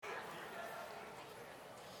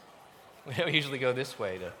We don't usually go this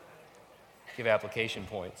way to give application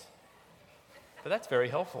points. But that's very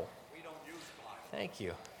helpful. We don't use clocks. Thank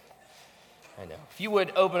you. I know. If you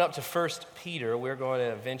would open up to 1 Peter, we're going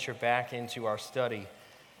to venture back into our study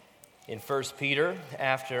in 1 Peter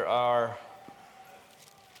after our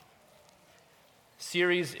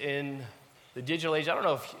series in the digital age. I don't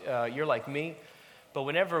know if you're like me, but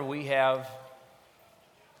whenever we have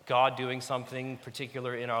God doing something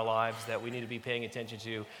particular in our lives that we need to be paying attention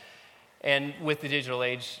to, and with the digital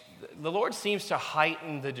age, the Lord seems to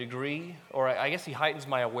heighten the degree, or I guess He heightens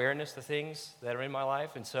my awareness to things that are in my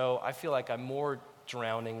life, and so I feel like I'm more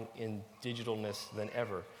drowning in digitalness than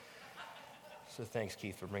ever. So thanks,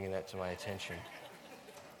 Keith, for bringing that to my attention.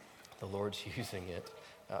 The Lord's using it.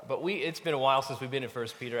 But it's been a while since we've been in 1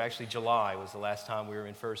 Peter. Actually, July was the last time we were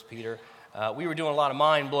in 1 Peter. We were doing a lot of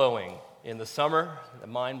mind-blowing in the summer, the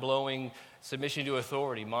mind-blowing submission to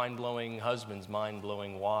authority, mind-blowing husbands,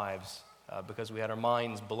 mind-blowing wives, because we had our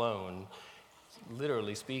minds blown,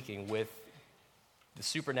 literally speaking, with the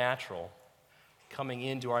supernatural coming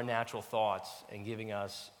into our natural thoughts and giving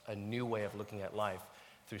us a new way of looking at life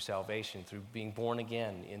through salvation, through being born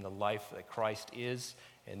again in the life that Christ is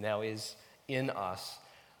and now is in us.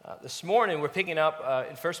 This morning we're picking up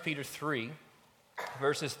in 1 Peter 3,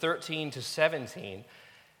 verses 13 to 17.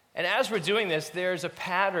 And as we're doing this, there's a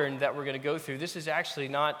pattern that we're going to go through. This is actually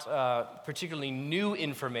not particularly new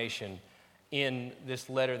information in this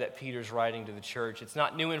letter that Peter's writing to the church. It's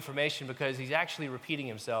not new information because he's actually repeating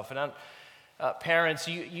himself. And parents,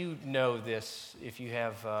 you know this if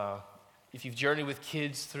you've journeyed with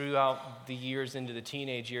kids throughout the years into the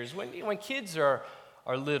teenage years. When kids are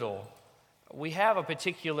little, we have a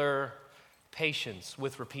particular patience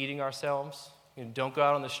with repeating ourselves. Don't go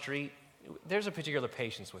out on the street. There's a particular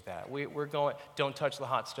patience with that. We're going, don't touch the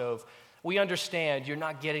hot stove. We understand you're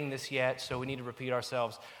not getting this yet, so we need to repeat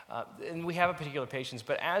ourselves. And we have a particular patience.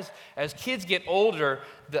 But as kids get older,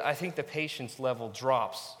 I think the patience level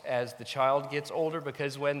drops as the child gets older,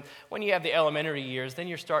 because when you have the elementary years, then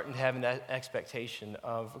you're starting to have an expectation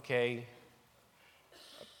of, okay,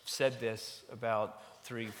 I've said this about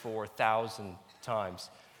 3,000-4,000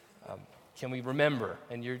 times. Can we remember?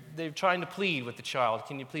 And they're trying to plead with the child.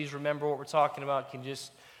 Can you please remember what we're talking about? Can you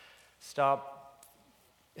just stop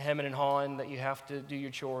hemming and hawing that you have to do your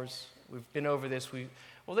chores? We've been over this.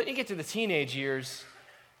 Well, then you get to the teenage years,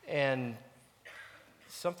 and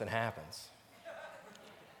something happens.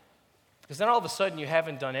 Because then all of a sudden you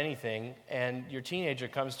haven't done anything, and your teenager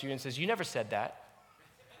comes to you and says, "You never said that."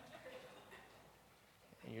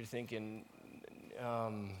 And you're thinking,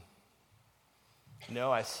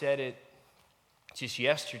 no, I said it just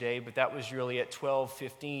yesterday, but that was really at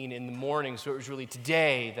 12:15 in the morning, so it was really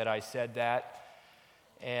today that I said that.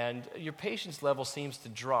 And your patience level seems to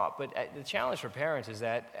drop. But the challenge for parents is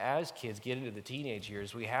that as kids get into the teenage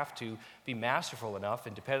years, we have to be masterful enough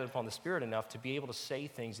and dependent upon the Spirit enough to be able to say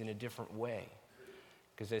things in a different way.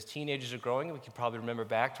 Because as teenagers are growing, we can probably remember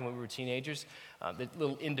back to when we were teenagers, the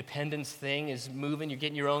little independence thing is moving. You're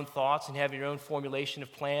getting your own thoughts and having your own formulation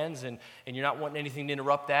of plans, and you're not wanting anything to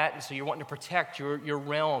interrupt that. And so you're wanting to protect your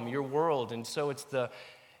realm, your world. And so it's the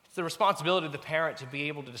responsibility of the parent to be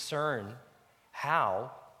able to discern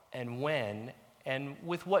how and when and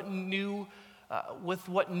with what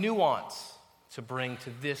nuance to bring to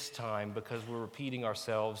this time, because we're repeating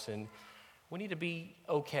ourselves, and we need to be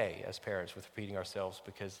okay as parents with repeating ourselves,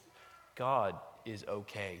 because God is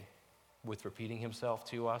okay with repeating himself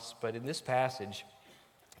to us. But in this passage,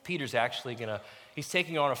 Peter's actually he's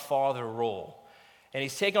taking on a father role. And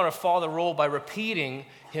he's taking on a father role by repeating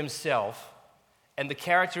himself. And the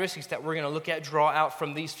characteristics that we're going to look at, draw out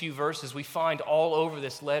from these few verses, we find all over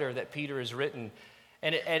this letter that Peter has written.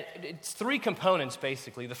 And it's three components,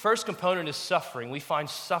 basically. The first component is suffering. We find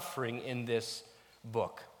suffering in this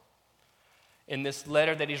book. In this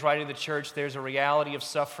letter that he's writing to the church, there's a reality of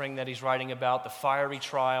suffering that he's writing about, the fiery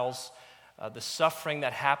trials, the suffering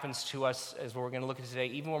that happens to us, as we're going to look at today,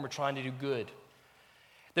 even when we're trying to do good.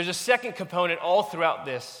 There's a second component all throughout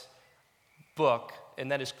this book,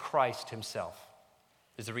 and that is Christ himself.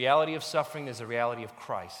 There's a reality of suffering, there's a reality of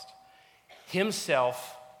Christ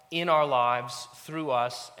himself in our lives, through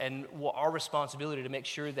us, and our responsibility to make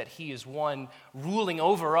sure that he is one ruling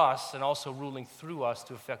over us and also ruling through us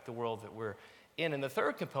to affect the world that we're in. And the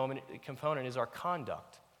third component is our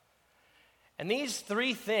conduct. And these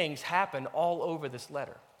three things happen all over this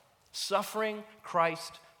letter: suffering,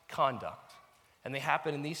 Christ, conduct. And they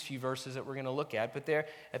happen in these few verses that we're going to look at. But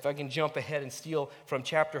if I can jump ahead and steal from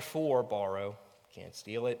chapter 4, can't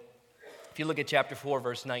steal it. If you look at chapter 4,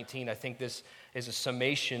 verse 19, I think this is a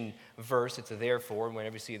summation verse. It's a therefore. And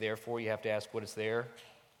whenever you see a therefore, you have to ask what it's there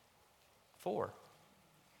for.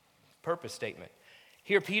 Purpose statement.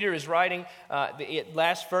 Here Peter is writing, the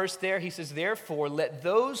last verse there, he says, therefore, let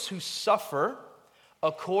those who suffer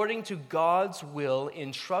according to God's will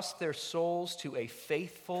entrust their souls to a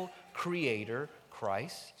faithful Creator,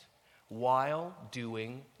 Christ, while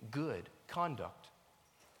doing good conduct.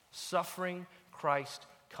 Suffering, Christ,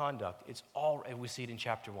 conduct. It's all, and we see it in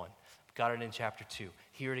chapter 1. Got it in chapter 2.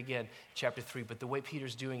 Hear it again, chapter 3. But the way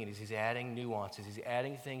Peter's doing it is he's adding nuances. He's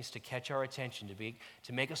adding things to catch our attention,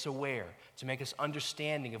 to make us aware, to make us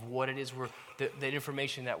understanding of what it is the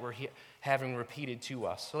information that we're having repeated to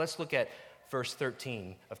us. So let's look at verse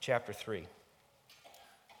 13 of chapter 3.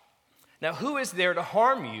 Now, who is there to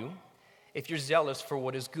harm you if you're zealous for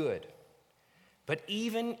what is good? But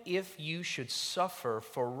even if you should suffer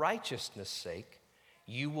for righteousness' sake,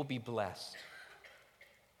 you will be blessed.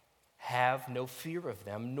 Have no fear of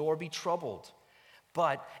them, nor be troubled.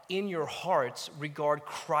 But in your hearts regard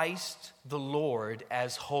Christ the Lord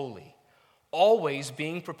as holy, always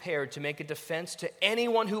being prepared to make a defense to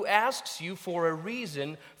anyone who asks you for a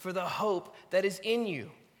reason for the hope that is in you.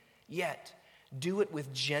 Yet do it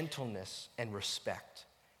with gentleness and respect,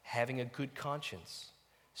 having a good conscience,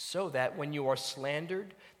 so that when you are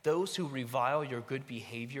slandered, those who revile your good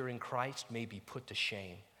behavior in Christ may be put to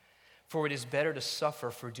shame. For it is better to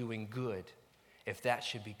suffer for doing good, if that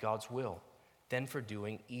should be God's will, than for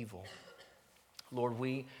doing evil. Lord,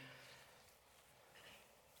 we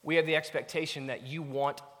have the expectation that you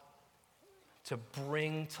want to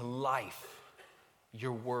bring to life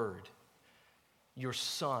your word, your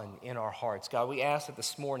Son in our hearts. God, we ask that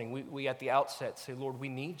this morning, we at the outset say, Lord, we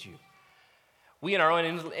need you. We in our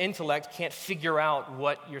own intellect can't figure out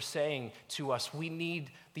what you're saying to us. We need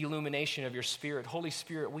the illumination of your Spirit. Holy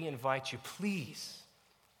Spirit, we invite you, please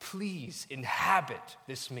inhabit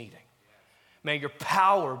this meeting. May your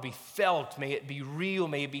power be felt. May it be real.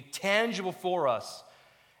 May it be tangible for us.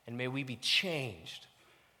 And may we be changed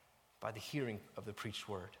by the hearing of the preached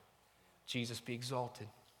word. Jesus, be exalted.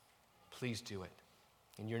 Please do it.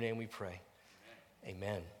 In your name we pray.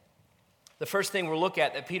 Amen. The first thing we'll look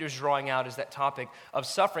at that Peter's drawing out is that topic of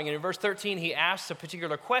suffering. And in verse 13, he asks a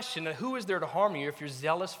particular question, who is there to harm you if you're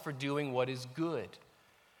zealous for doing what is good?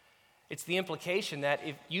 It's the implication that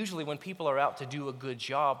usually when people are out to do a good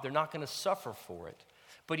job, they're not going to suffer for it.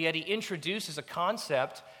 But yet he introduces a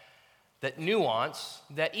concept, that nuance,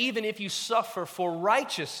 that even if you suffer for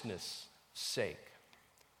righteousness' sake,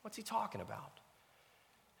 what's he talking about?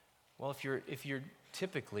 Well, if you're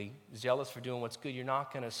typically zealous for doing what's good, you're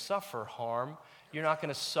not going to suffer harm. You're not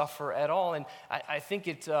going to suffer at all. And I think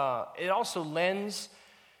it also lends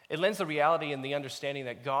the reality and the understanding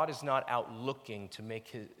that God is not out looking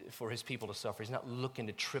for his people to suffer. He's not looking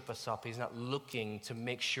to trip us up. He's not looking to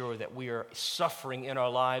make sure that we are suffering in our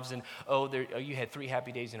lives and, you had 3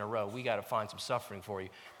 happy days in a row. We got to find some suffering for you.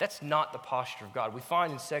 That's not the posture of God. We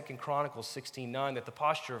find in 2 Chronicles 16:9 that the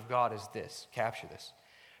posture of God is this. Capture this.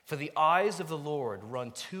 For the eyes of the Lord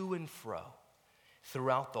run to and fro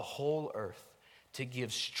throughout the whole earth to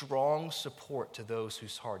give strong support to those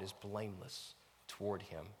whose heart is blameless toward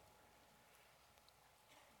him.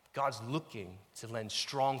 God's looking to lend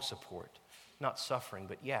strong support, not suffering,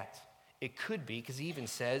 but yet it could be, because he even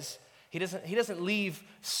says he doesn't leave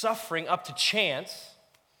suffering up to chance,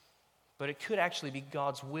 but it could actually be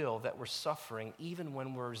God's will that we're suffering even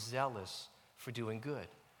when we're zealous for doing good.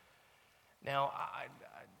 Now,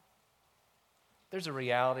 there's a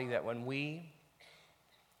reality that when we're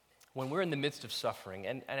in the midst of suffering,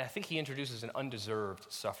 and I think he introduces an undeserved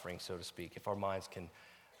suffering, so to speak, if our minds can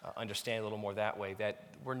understand a little more that way, that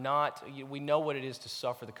we know what it is to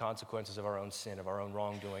suffer the consequences of our own sin, of our own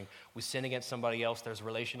wrongdoing. We sin against somebody else, there's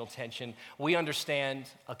relational tension. We understand,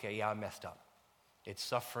 okay, yeah, I messed up. It's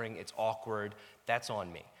suffering, it's awkward, that's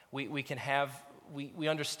on me. We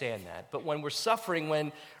understand that. But when we're suffering,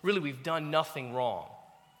 when really we've done nothing wrong,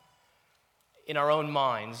 in our own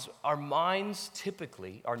minds, our minds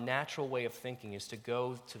typically, our natural way of thinking is to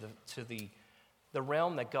go to the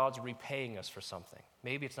realm that God's repaying us for something.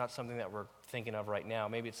 Maybe it's not something that we're thinking of right now.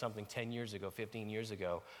 Maybe it's something 10 years ago, 15 years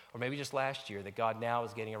ago, or maybe just last year that God now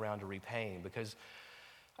is getting around to repaying. Because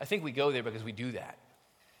I think we go there because we do that.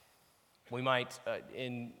 We might,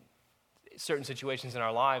 in certain situations in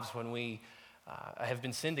our lives when we have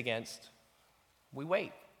been sinned against, we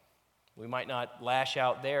wait. We might not lash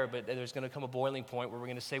out there, but there's going to come a boiling point where we're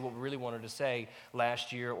going to say what we really wanted to say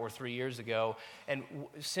last year or 3 years ago. And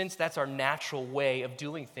since that's our natural way of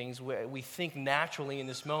doing things, we think naturally in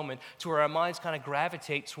this moment to where our minds kind of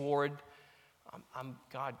gravitate toward,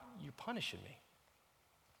 God, you're punishing me.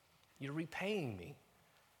 You're repaying me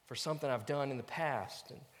for something I've done in the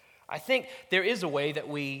past. And I think there is a way that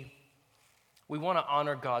we We want to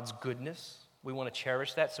honor God's goodness. We want to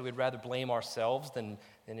cherish that, so we'd rather blame ourselves than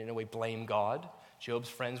in a way blame God. Job's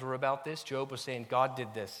friends were about this. Job was saying, God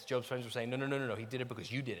did this. Job's friends were saying, no, he did it because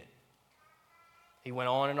you did it. He went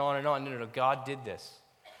on and on and on. No, God did this.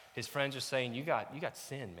 His friends are saying, you got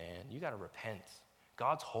sin, man. You got to repent.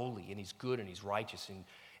 God's holy, and he's good, and he's righteous, and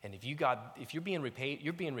if you're being repaid,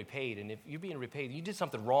 you're being repaid, and if you're being repaid, you did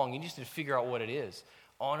something wrong, you just need to figure out what it is.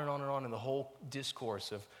 On and on and on in the whole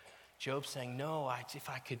discourse of Job saying, no, if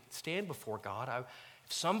I could stand before God,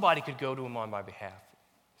 if somebody could go to him on my behalf.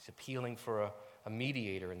 He's appealing for a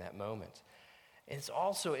mediator in that moment. And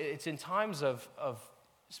it's in times of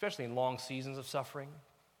especially in long seasons of suffering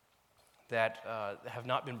that have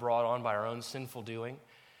not been brought on by our own sinful doing,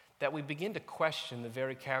 that we begin to question the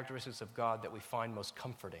very characteristics of God that we find most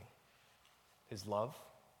comforting. His love,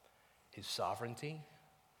 his sovereignty,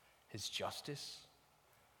 his justice.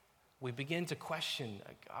 We begin to question,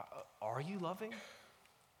 are you loving?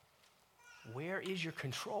 Where is your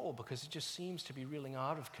control? Because it just seems to be reeling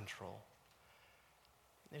out of control.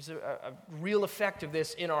 There's a real effect of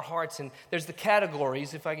this in our hearts, and there's the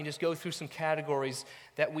categories, if I can just go through some categories,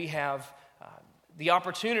 that we have the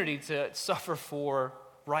opportunity to suffer for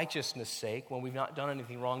righteousness' sake when we've not done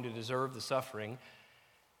anything wrong to deserve the suffering.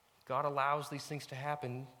 God allows these things to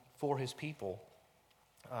happen for his people.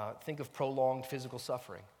 Think of prolonged physical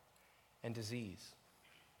suffering and disease.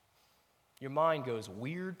 Your mind goes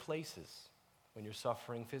weird places when you're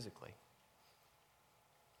suffering physically.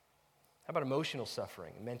 How about emotional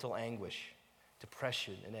suffering, mental anguish,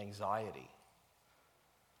 depression, and anxiety?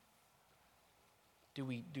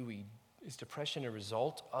 Is depression a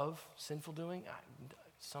result of sinful doing?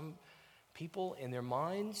 Some people in their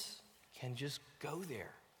minds can just go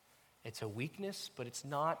there. It's a weakness, but it's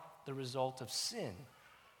not the result of sin.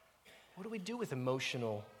 What do we do with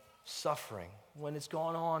emotional suffering when it's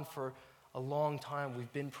gone on for a long time?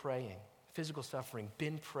 We've been praying. Physical suffering,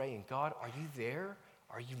 been praying. God, are you there?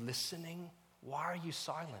 Are you listening? Why are you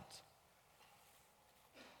silent?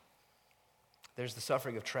 There's the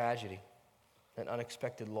suffering of tragedy, an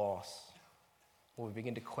unexpected loss. When we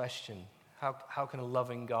begin to question, how can a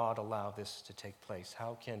loving God allow this to take place?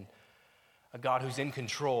 How can a God who's in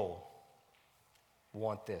control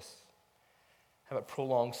want this? How about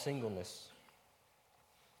prolonged singleness?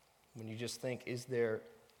 When you just think, is there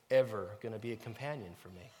ever going to be a companion for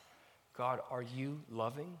me? God, are you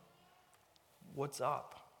loving? What's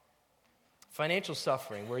up? Financial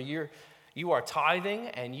suffering, where you are tithing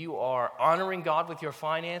and you are honoring God with your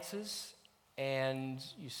finances, and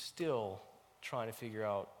you're still trying to figure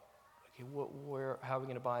out, okay, how are we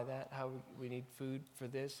going to buy that? How we need food for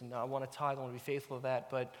this, and I want to tithe, I want to be faithful to that,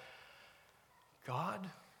 but God,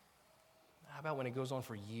 how about when it goes on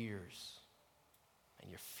for years, and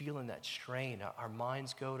you're feeling that strain? Our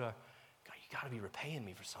minds go to, God, you got to be repaying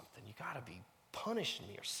me for something. You got to be punishing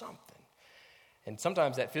me or something. And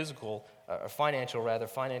sometimes that financial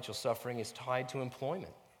suffering is tied to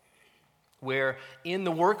employment, where in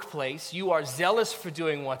the workplace you are zealous for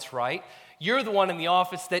doing what's right. You're the one in the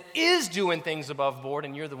office that is doing things above board,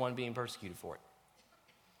 and you're the one being persecuted for it.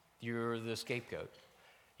 You're the scapegoat.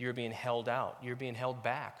 You're being held out. You're being held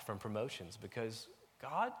back from promotions because,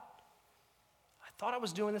 God, I thought I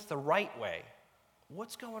was doing this the right way.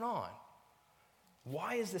 What's going on?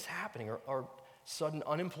 Why is this happening? Or sudden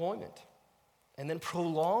unemployment, and then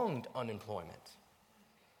prolonged unemployment.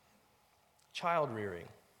 Child rearing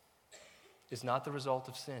is not the result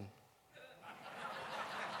of sin.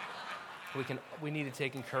 We need to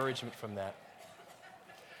take encouragement from that.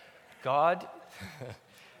 God,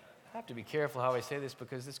 I have to be careful how I say this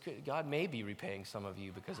because God may be repaying some of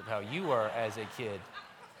you because of how you were as a kid.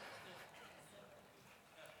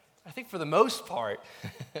 I think for the most part,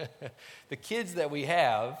 the kids that we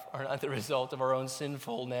have are not the result of our own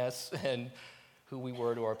sinfulness and who we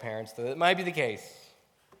were to our parents. Though that might be the case.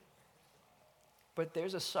 But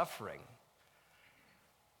there's a suffering.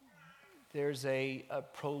 There's a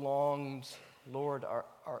prolonged, Lord, are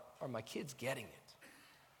my kids getting it?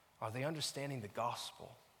 Are they understanding the gospel?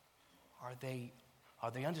 Are they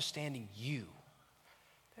understanding you?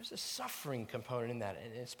 There's a suffering component in that,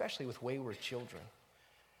 and especially with wayward children.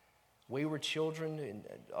 Wayward children and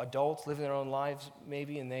adults living their own lives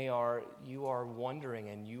maybe, and you are wondering,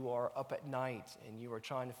 and you are up at night, and you are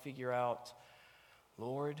trying to figure out,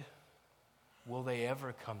 Lord, will they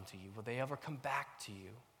ever come to you? Will they ever come back to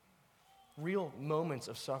you? Real moments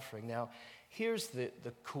of suffering. Now, here's the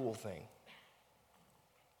cool thing.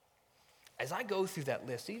 As I go through that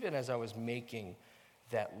list, even as I was making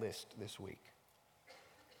that list this week,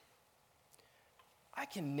 I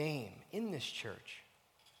can name in this church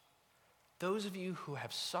those of you who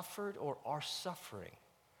have suffered or are suffering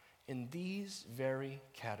in these very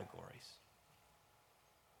categories.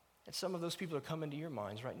 And some of those people are coming to your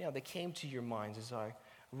minds right now. They came to your minds as I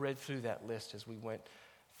read through that list, as we went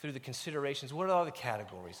through the considerations. What are the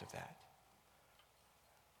categories of that?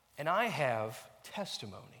 And I have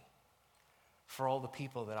testimony for all the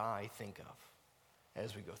people that I think of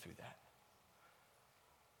as we go through that.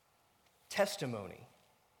 Testimony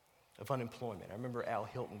of unemployment. I remember Al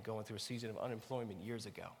Hilton going through a season of unemployment years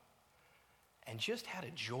ago and just had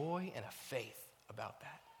a joy and a faith about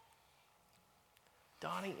that.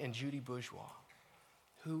 Donnie and Judy Bourgeois,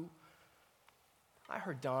 who I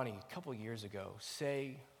heard Donnie a couple years ago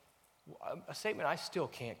say a statement I still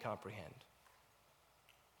can't comprehend.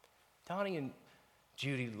 Donnie and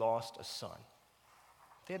Judy lost a son.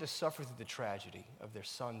 They had to suffer through the tragedy of their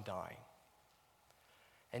son dying.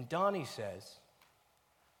 And Donnie says,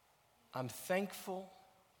 I'm thankful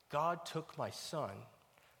God took my son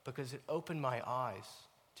because it opened my eyes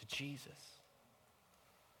to Jesus.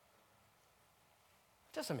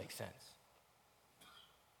 It doesn't make sense.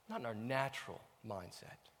 Not in our natural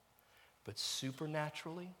mindset, but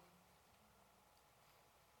supernaturally.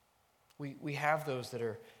 We have those that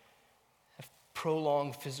have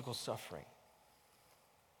prolonged physical suffering.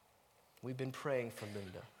 We've been praying for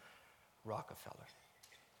Linda Rockefeller,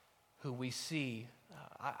 who we see,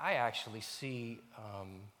 I actually see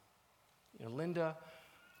Linda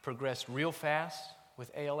progressed real fast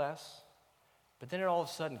with ALS, but then it all of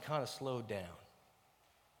a sudden kind of slowed down.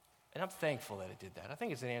 And I'm thankful that it did that. I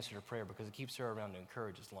think it's an answer to prayer because it keeps her around to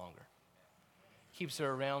encourage us longer. Keeps her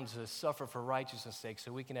around to suffer for righteousness' sake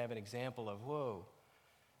so we can have an example of, whoa,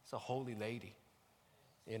 it's a holy lady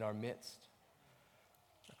in our midst.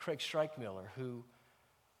 Craig Streichmiller, who,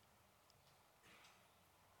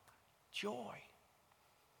 joy.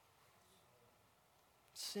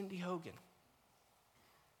 Cindy Hogan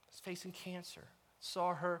is facing cancer.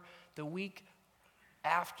 Saw her the week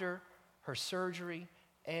after her surgery.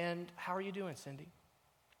 And how are you doing, Cindy?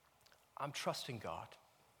 I'm trusting God.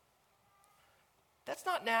 That's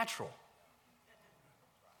not natural.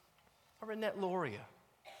 Or Annette Loria,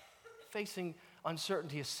 facing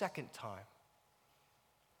uncertainty a second time.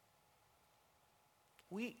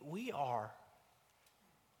 We're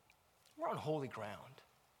on holy ground.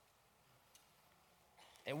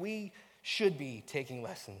 And we should be taking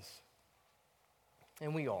lessons.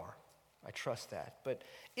 And we are. I trust that. But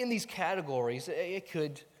in these categories, I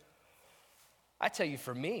tell you,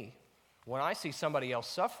 for me, when I see somebody else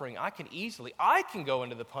suffering, I can go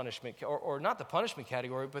into the punishment, or not the punishment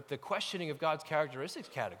category, but the questioning of God's characteristics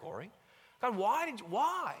category. God,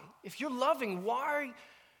 why? If you're loving, why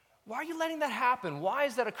are you letting that happen? Why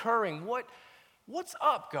is that occurring? What's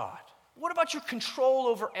up, God? What about your control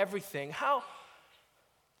over everything?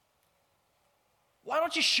 Why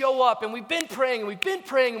don't you show up? And we've been praying, and we've been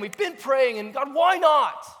praying, and we've been praying, and God, why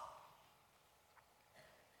not?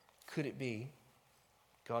 Could it be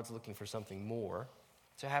God's looking for something more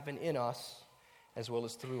to happen in us as well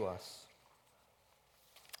as through us?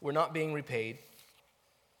 We're not being repaid.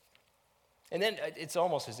 And then it's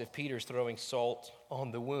almost as if Peter's throwing salt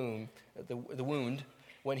on the wound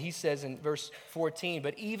when he says in verse 14,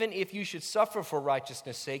 but even if you should suffer for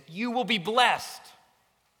righteousness' sake, you will be blessed.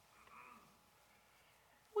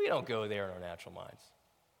 We don't go there in our natural minds.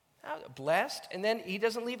 Blessed, and then he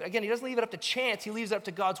doesn't leave it up to chance. He leaves it up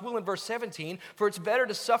to God's will in verse 17, for it's better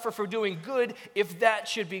to suffer for doing good if that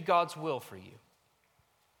should be God's will for you.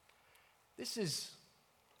 This is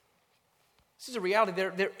a reality.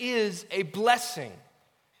 There is a blessing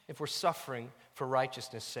if we're suffering for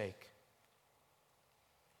righteousness' sake.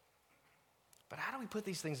 But how do we put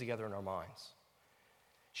these things together in our minds?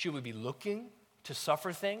 Should we be looking to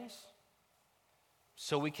suffer things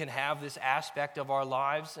so we can have this aspect of our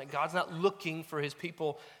lives? God's not looking for his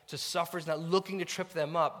people to suffer. He's not looking to trip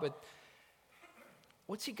them up. But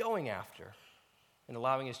what's he going after in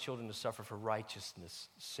allowing his children to suffer for righteousness'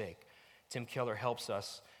 sake? Tim Keller helps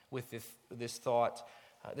us with this thought.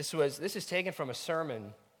 This is taken from a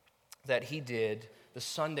sermon that he did the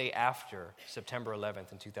Sunday after September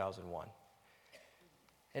 11th in 2001.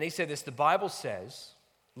 And he said this, the Bible says,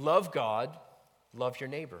 love God, love your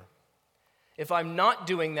neighbor. If I'm not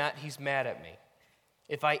doing that, he's mad at me.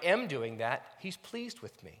 If I am doing that, he's pleased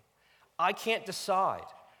with me. I can't decide.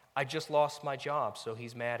 I just lost my job, so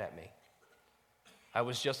he's mad at me. I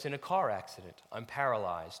was just in a car accident. I'm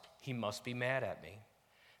paralyzed. He must be mad at me.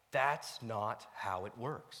 That's not how it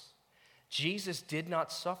works. Jesus did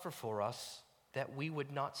not suffer for us that we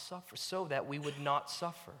would not suffer, so that we would not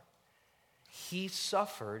suffer. He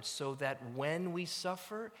suffered so that when we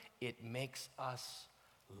suffer, it makes us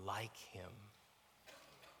like him.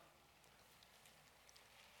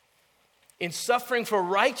 In suffering for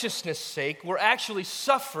righteousness' sake, we're actually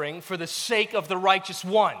suffering for the sake of the righteous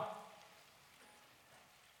one.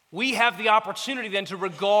 We have the opportunity then to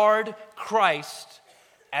regard Christ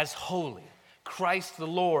as holy, Christ the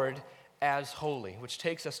Lord as holy, which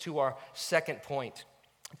takes us to our second point.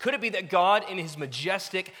 Could it be that God, in his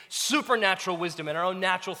majestic, supernatural wisdom and our own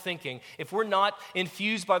natural thinking, if we're not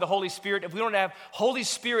infused by the Holy Spirit, if we don't have Holy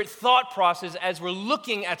Spirit thought process as we're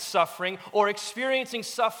looking at suffering or experiencing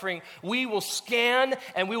suffering, we will scan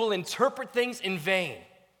and we will interpret things in vain.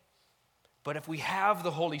 But if we have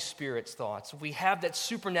the Holy Spirit's thoughts, if we have that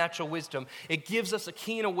supernatural wisdom, it gives us a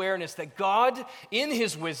keen awareness that God, in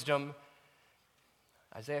his wisdom,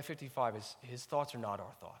 Isaiah 55, his thoughts are not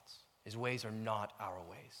our thoughts. His ways are not our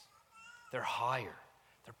ways. They're higher,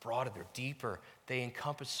 they're broader, they're deeper. They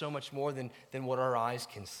encompass so much more than what our eyes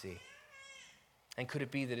can see. And could it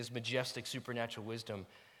be that his majestic supernatural wisdom,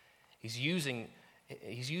 he's using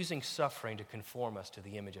suffering to conform us to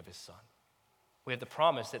the image of his Son? We have the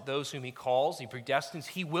promise that those whom he calls, he predestines,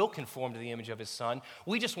 he will conform to the image of his Son.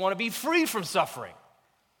 We just want to be free from suffering.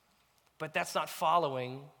 But that's not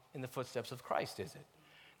following in the footsteps of Christ, is it?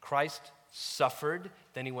 Christ suffered,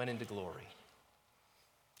 then he went into glory.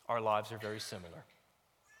 Our lives are very similar.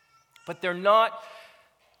 But they're not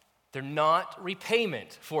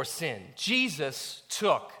repayment for sin. Jesus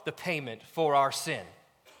took the payment for our sin.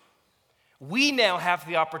 We now have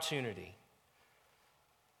the opportunity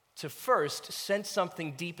to first sense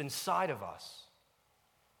something deep inside of us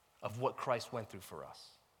of what Christ went through for us.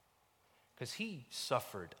 Because he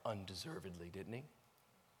suffered undeservedly, didn't he?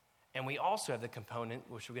 And we also have the component,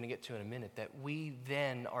 which we're going to get to in a minute, that we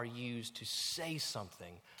then are used to say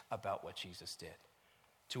something about what Jesus did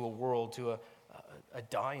to a world, to a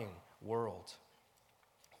dying world.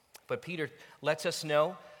 But Peter lets us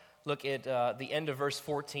know, look at the end of verse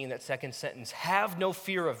 14, that second sentence, have no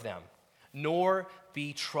fear of them, nor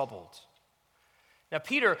be troubled. Now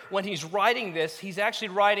Peter, when he's writing this, he's actually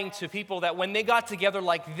writing to people that when they got together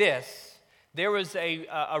like this, there was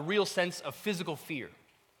a real sense of physical fear.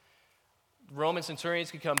 Roman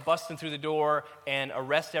centurions could come busting through the door and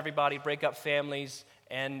arrest everybody, break up families,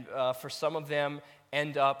 and for some of them,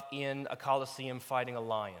 end up in a Colosseum fighting a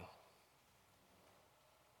lion.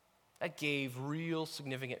 That gave real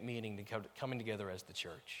significant meaning to coming together as the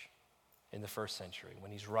church in the first century.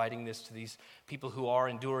 When he's writing this to these people who are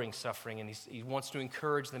enduring suffering, and he wants to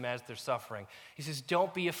encourage them as they're suffering, he says,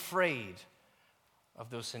 don't be afraid of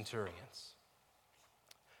those centurions.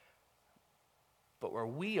 But where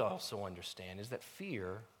we also understand is that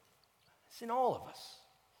fear is in all of us.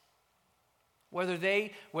 Whether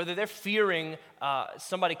they're fearing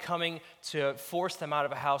somebody coming to force them out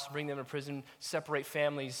of a house, bring them to prison, separate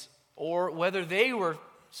families, or whether they were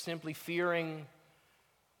simply fearing,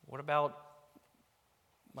 what about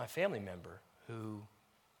my family member who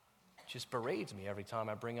just berates me every time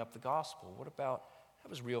I bring up the gospel? What about, that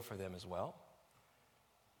was real for them as well.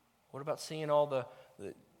 What about seeing all the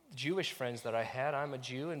Jewish friends that I had? I'm a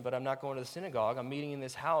Jew, but I'm not going to the synagogue. I'm meeting in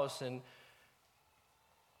this house, and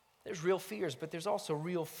there's real fears, but there's also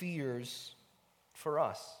real fears for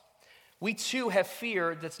us. We too have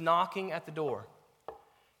fear that's knocking at the door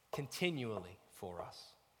continually for us.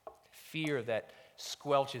 Fear that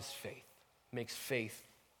squelches faith, makes faith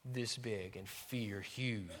this big and fear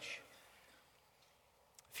huge.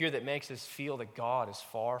 Fear that makes us feel that God is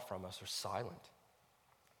far from us or silent.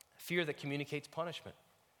 Fear that communicates punishment.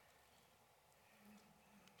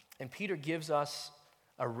 And Peter gives us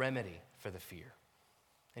a remedy for the fear.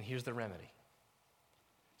 And here's the remedy.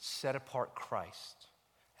 Set apart Christ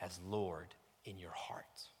as Lord in your heart.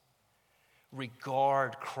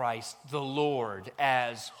 Regard Christ the Lord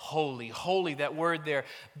as holy. Holy, that word there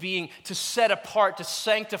being to set apart, to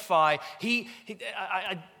sanctify.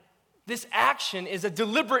 This action is a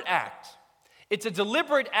deliberate act. It's a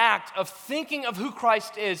deliberate act of thinking of who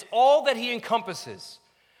Christ is, all that he encompasses.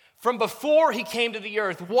 From before he came to the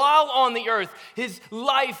earth, while on the earth, his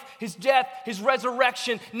life, his death, his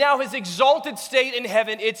resurrection, now his exalted state in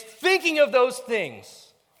heaven. It's thinking of those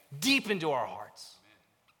things deep into our hearts.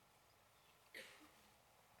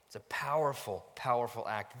 It's a powerful, powerful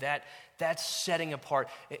act. That's setting apart.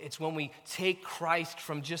 It's when we take Christ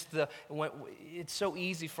from just it's so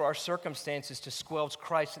easy for our circumstances to squelch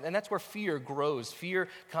Christ. And that's where fear grows. Fear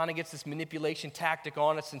kind of gets this manipulation tactic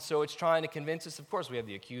on us, and so it's trying to convince us. Of course, we have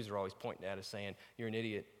the accuser always pointing at us saying, you're an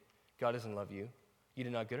idiot. God doesn't love you.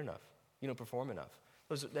 You're not good enough. You don't perform enough.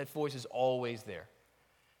 That voice is always there.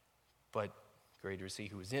 But greater is he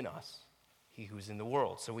who is in us he who is in the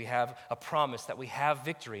world. So we have a promise that we have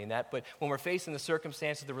victory in that. But when we're facing the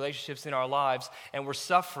circumstances, the relationships in our lives, and we're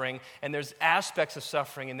suffering, and there's aspects of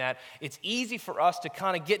suffering in that, it's easy for us to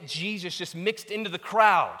kind of get Jesus just mixed into the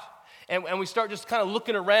crowd. And we start just kind of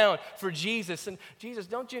looking around for Jesus. And Jesus,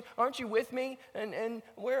 aren't you with me? And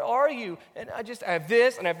where are you? And I have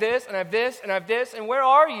this, and I have this, and I have this, and I have this, and where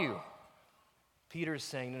are you? Peter is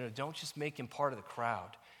saying, no, don't just make him part of the crowd.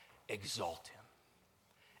 Exalt him.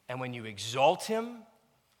 And when you exalt him,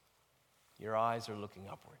 your eyes are looking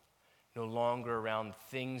upward. No longer around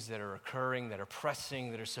things that are occurring, that are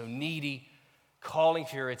pressing, that are so needy, calling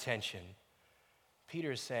for your attention.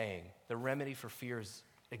 Peter is saying the remedy for fear is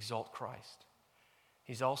exalt Christ.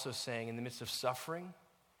 He's also saying in the midst of suffering,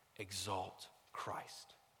 exalt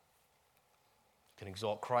Christ. You can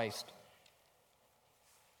exalt Christ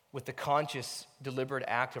with the conscious, deliberate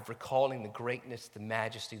act of recalling the greatness, the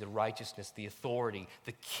majesty, the righteousness, the authority,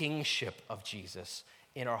 the kingship of Jesus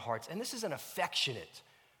in our hearts. And this is an affectionate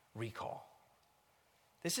recall.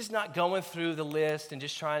 This is not going through the list and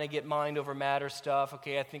just trying to get mind over matter stuff.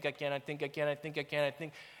 Okay, I think I can, I think I can, I think I can, I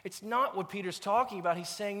think. It's not what Peter's talking about. He's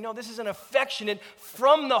saying, no, this is an affectionate,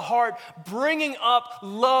 from the heart, bringing up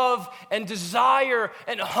love and desire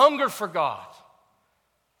and hunger for God.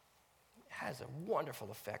 Has a wonderful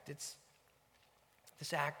effect. It's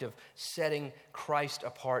this act of setting Christ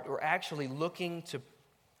apart. We're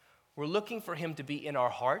looking for him to be in our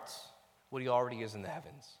hearts, what he already is in the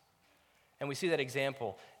heavens. And we see that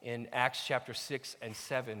example in Acts chapter 6 and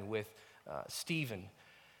 7 with Stephen,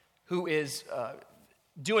 who is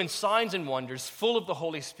doing signs and wonders, full of the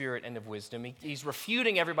Holy Spirit and of wisdom. He's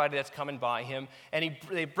refuting everybody that's coming by him, and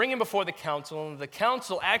they bring him before the council, and the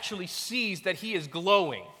council actually sees that he is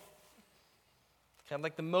glowing. Kind of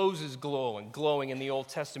like the Moses glowing in the Old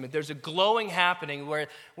Testament. There's a glowing happening where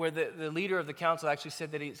the leader of the council actually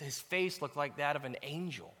said that his face looked like that of an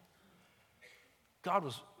angel.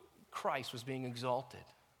 Christ was being exalted.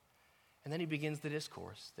 And then he begins the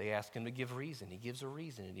discourse. They ask him to give reason. He gives a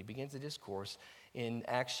reason, and he begins the discourse in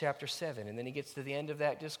Acts chapter 7. And then he gets to the end of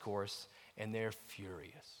that discourse, and they're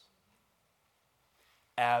furious.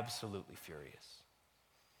 Absolutely furious.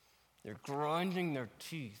 They're grinding their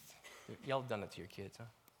teeth. Y'all done it to your kids, huh?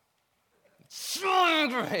 So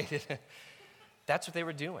aggravated. That's what they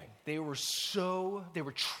were doing. They were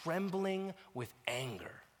trembling with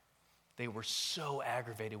anger. They were so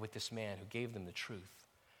aggravated with this man who gave them the truth.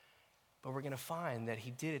 But we're going to find that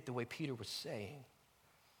he did it the way Peter was saying.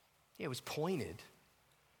 Yeah, it was pointed,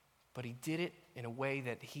 but he did it in a way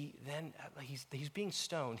that he's being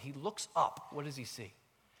stoned. He looks up. What does he see?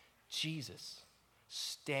 Jesus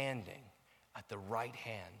standing at the right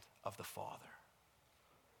hand of the Father.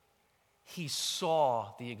 He saw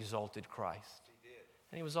the exalted Christ. He did.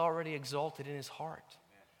 And he was already exalted in his heart.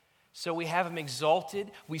 Amen. So we have him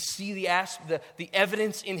exalted. We see the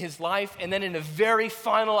evidence in his life. And then in the very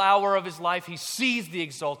final hour of his life, he sees the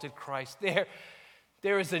exalted Christ.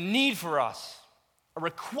 There is a need for us, a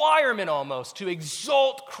requirement almost, to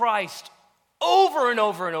exalt Christ over and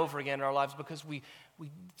over and over again in our lives, because we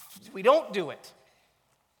don't do it.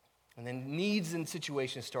 And then needs and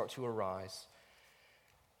situations start to arise.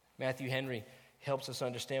 Matthew Henry helps us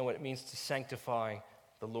understand what it means to sanctify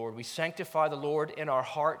the Lord. We sanctify the Lord in our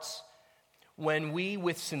hearts when we,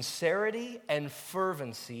 with sincerity and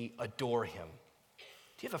fervency, adore him.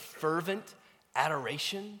 Do you have a fervent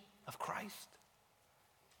adoration of Christ?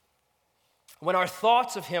 When our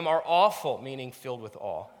thoughts of him are awful, meaning filled with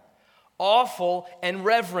awe, awful and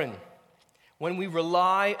reverent, when we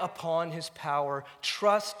rely upon his power,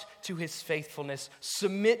 trust to his faithfulness,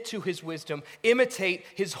 submit to his wisdom, imitate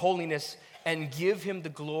his holiness, and give him the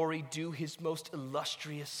glory due his most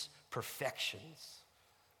illustrious perfections.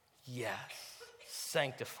 Yes,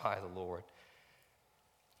 sanctify the Lord.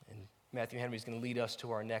 And Matthew Henry is going to lead us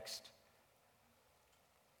to our next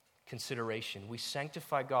consideration. We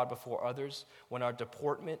sanctify God before others when our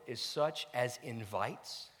deportment is such as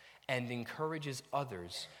invites and encourages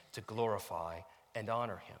others to glorify and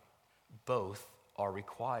honor him. Both are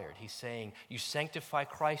required. He's saying, you sanctify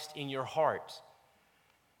Christ in your heart,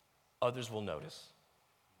 others will notice.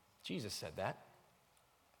 Jesus said that.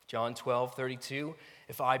 John 12:32,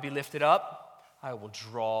 if I be lifted up, I will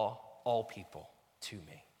draw all people to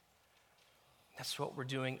me. That's what we're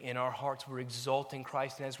doing in our hearts. We're exalting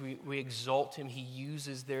Christ, and as we exalt him, he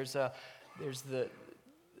uses, there's the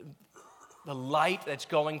light that's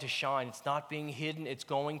going to shine. It's not being hidden. It's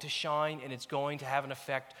going to shine, and it's going to have an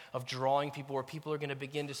effect of drawing people, where people are going to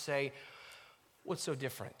begin to say, what's so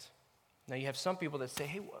different? Now, you have some people that say,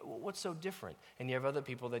 hey, what's so different? And you have other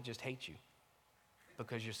people that just hate you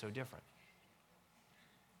because you're so different.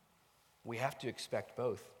 We have to expect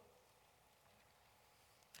both.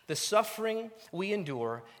 The suffering we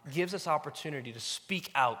endure gives us opportunity to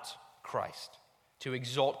speak out Christ, to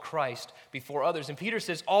exalt Christ before others. And Peter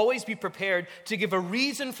says, always be prepared to give a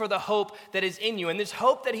reason for the hope that is in you. And this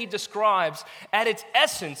hope that he describes at its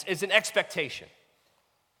essence is an expectation.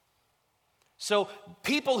 So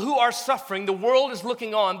people who are suffering, the world is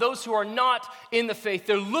looking on. Those who are not in the faith,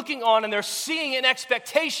 they're looking on and they're seeing an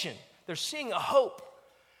expectation. They're seeing a hope.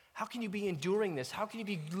 How can you be enduring this? How can you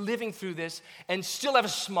be living through this and still have a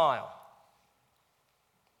smile?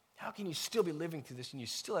 How can you still be living through this and you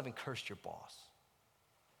still haven't cursed your boss?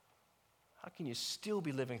 How can you still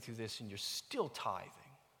be living through this and you're still tithing?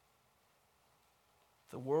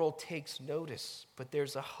 The world takes notice, but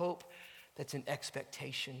there's a hope that's an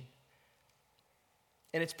expectation.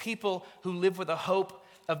 And it's people who live with a hope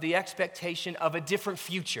of the expectation of a different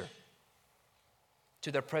future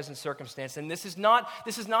to their present circumstance. And this is not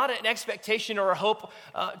an expectation or a hope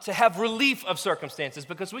to have relief of circumstances,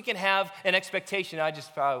 because we can have an expectation. I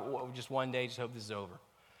just one day just hope this is over.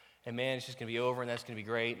 And man, it's just going to be over and that's going to be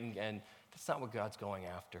great. And that's not what God's going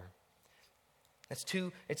after. It's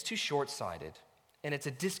too short-sighted. And it's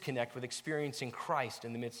a disconnect with experiencing Christ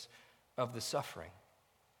in the midst of the suffering.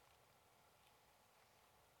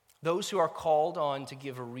 Those who are called on to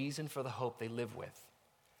give a reason for the hope they live with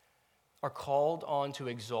are called on to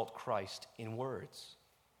exalt Christ in words,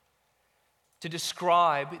 to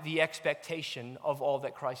describe the expectation of all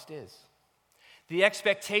that Christ is, the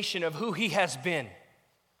expectation of who he has been,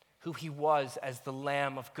 who he was as the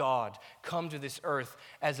Lamb of God, come to this earth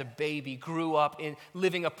as a baby, grew up in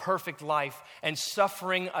living a perfect life and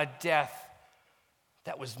suffering a death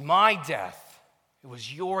that was my death. It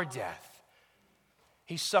was your death.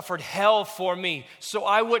 He suffered hell for me, so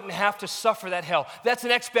I wouldn't have to suffer that hell. That's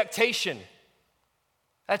an expectation.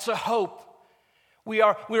 That's a hope.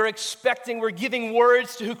 We're expecting, we're giving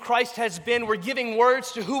words to who Christ has been. We're giving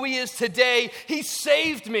words to who he is today. He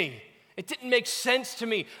saved me. It didn't make sense to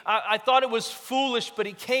me. I thought it was foolish, but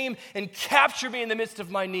he came and captured me in the midst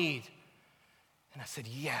of my need. And I said,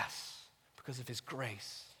 yes, because of his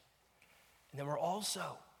grace. And then we're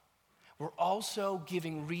also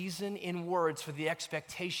giving reason in words for the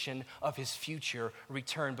expectation of his future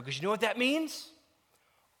return. Because you know what that means?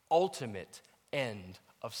 Ultimate end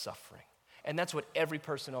of suffering. And that's what every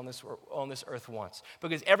person on this earth wants.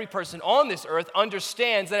 Because every person on this earth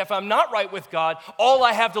understands that if I'm not right with God, all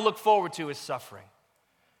I have to look forward to is suffering.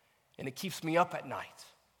 And it keeps me up at night.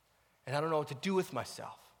 And I don't know what to do with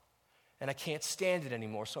myself. And I can't stand it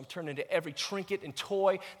anymore. So I'm turning to every trinket and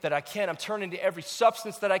toy that I can. I'm turning to every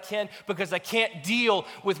substance that I can, because I can't deal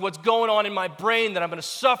with what's going on in my brain that I'm going to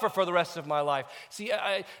suffer for the rest of my life. See,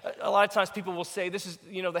 a lot of times people will say, this is,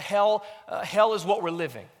 the hell is what we're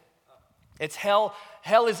living. It's hell.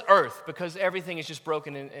 Hell is earth, because everything is just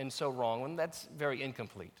broken and so wrong. And that's very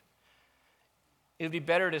incomplete. It would be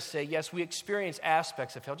better to say, yes, we experience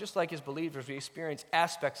aspects of hell. Just like as believers, we experience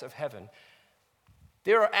aspects of heaven.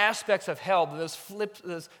 There are aspects of hell, those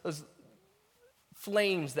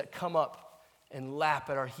flames that come up and lap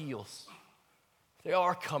at our heels. They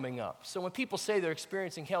are coming up. So when people say they're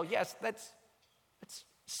experiencing hell, yes, that's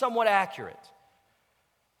somewhat accurate.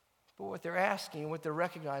 But what they're asking, what they're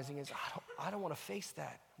recognizing is, I don't want to face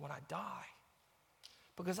that when I die,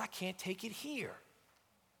 because I can't take it here.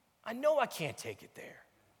 I know I can't take it there.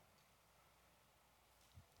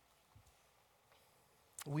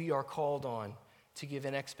 We are called on to give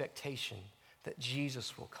an expectation that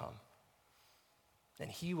Jesus will come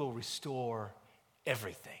and he will restore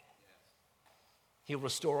everything. He'll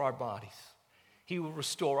restore our bodies. He will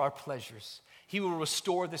restore our pleasures. He will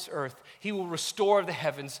restore this earth. He will restore the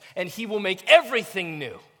heavens, and he will make everything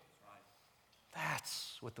new.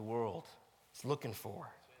 That's what the world is looking for.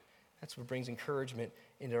 That's what brings encouragement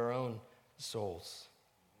into our own souls.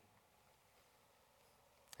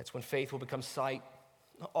 That's when faith will become sight.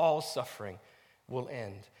 All suffering will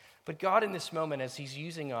end. But God, in this moment, as he's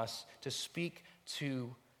using us to speak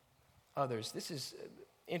to others, this is an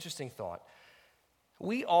interesting thought.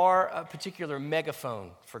 We are a particular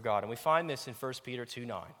megaphone for God, and we find this in 1 Peter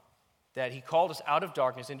 2:9, that he called us out of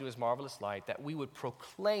darkness into his marvelous light, that we would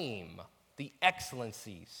proclaim the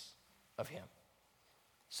excellencies of him.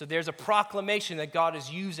 So there's a proclamation that God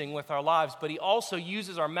is using with our lives, but he also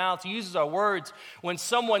uses our mouths, he uses our words. When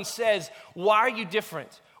someone says, why are you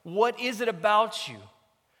different? What is it about you?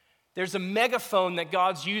 There's a megaphone that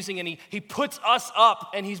God's using, and he puts us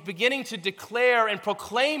up, and he's beginning to declare and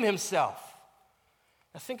proclaim himself.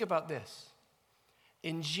 Now think about this.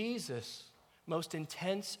 In Jesus' most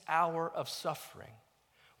intense hour of suffering,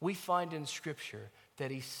 we find in Scripture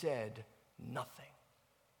that he said nothing.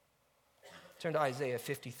 Turn to Isaiah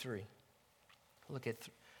 53. Look at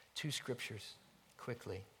two scriptures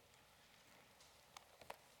quickly.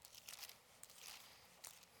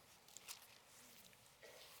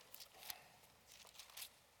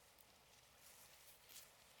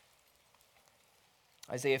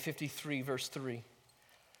 Isaiah 53, verse 3.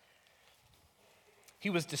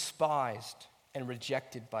 He was despised and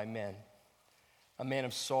rejected by men, a man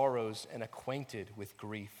of sorrows and acquainted with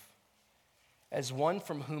grief. As one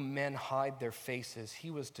from whom men hide their faces, he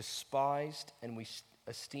was despised and we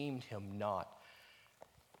esteemed him not.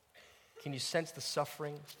 Can you sense the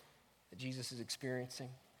suffering that Jesus is experiencing?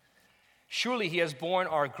 Surely he has borne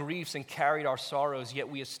our griefs and carried our sorrows, yet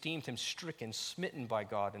we esteemed him stricken, smitten by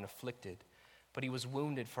God, and afflicted. But he was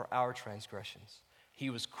wounded for our transgressions. He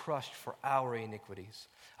was crushed for our iniquities.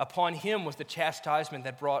 Upon him was the chastisement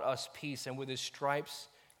that brought us peace, and with his stripes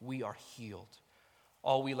we are healed.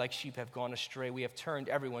 All we like sheep have gone astray. We have turned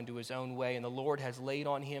everyone to his own way, and the Lord has laid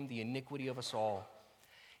on him the iniquity of us all.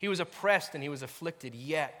 He was oppressed and he was afflicted,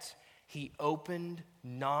 yet he opened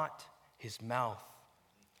not his mouth.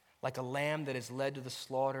 Like a lamb that is led to the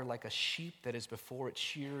slaughter, like a sheep that is before its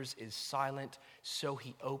shearers is silent, so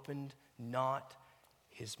he opened not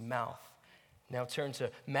his mouth. Now turn to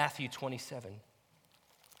Matthew 27.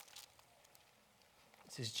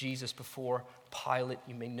 This is Jesus before Pilate.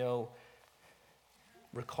 You may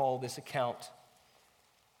recall this account.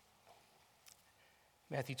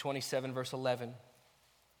 Matthew 27, verse 11.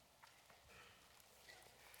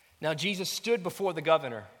 Now Jesus stood before the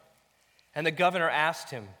governor, and the governor asked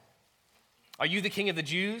him, "Are you the king of the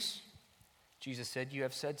Jews?" Jesus said, "You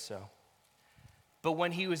have said so." But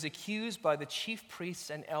when he was accused by the chief priests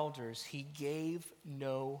and elders, he gave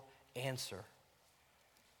no answer.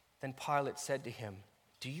 Then Pilate said to him,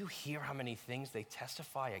 "Do you hear how many things they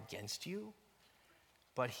testify against you?"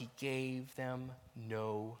 But he gave them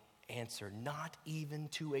no answer, not even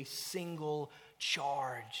to a single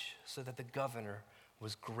charge, so that the governor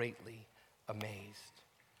was greatly amazed.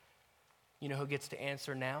 You know who gets to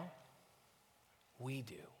answer now? We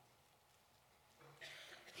do.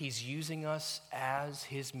 He's using us as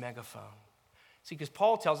his megaphone. See, because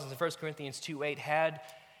Paul tells us in 1 Corinthians 2:8, had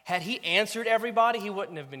he answered everybody, he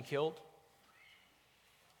wouldn't have been killed.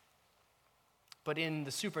 But in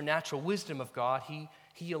the supernatural wisdom of God,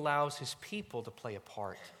 he allows his people to play a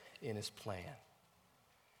part in his plan.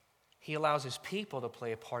 He allows his people to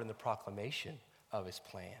play a part in the proclamation of his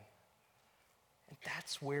plan. And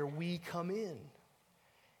that's where we come in.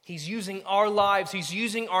 He's using our lives, he's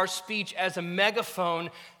using our speech as a megaphone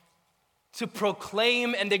to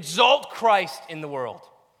proclaim and exalt Christ in the world.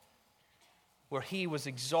 Where he was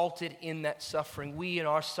exalted in that suffering, we in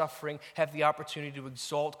our suffering have the opportunity to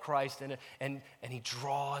exalt Christ, and he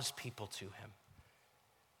draws people to him.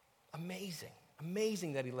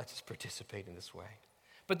 Amazing that he lets us participate in this way.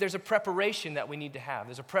 But there's a preparation that we need to have.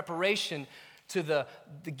 There's a preparation to the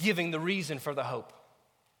giving the reason for the hope.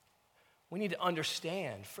 We need to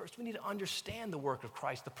understand. First, we need to understand the work of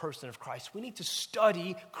Christ, the person of Christ. We need to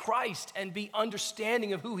study Christ and be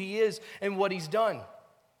understanding of who he is and what he's done.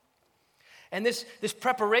 And this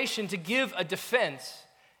preparation to give a defense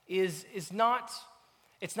is not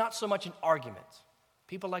so much an argument.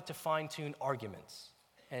 People like to fine-tune arguments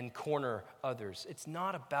and corner others. It's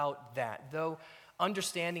not about that. Though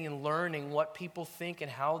understanding and learning what people think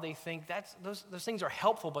and how they think, those things are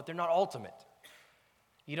helpful, but they're not ultimate.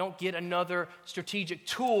 You don't get another strategic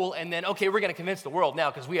tool and then, okay, we're going to convince the world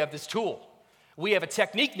now because we have this tool. We have a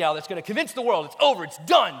technique now that's going to convince the world. It's over. It's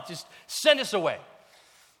done. Just send us away.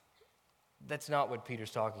 That's not what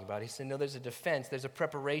Peter's talking about. He said, no, there's a defense. There's a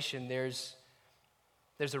preparation. There's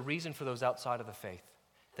a reason for those outside of the faith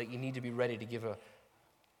that you need to be ready to give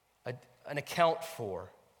an account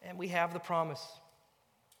for. And we have the promise,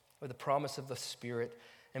 or the promise of the Spirit.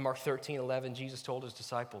 In Mark 13:11, Jesus told his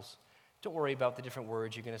disciples, don't worry about the different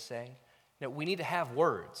words you're going to say. No, we need to have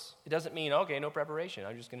words. It doesn't mean, okay, no preparation.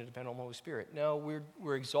 I'm just going to depend on the Holy Spirit. No,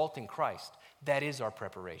 we're exalting Christ. That is our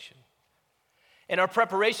preparation. And our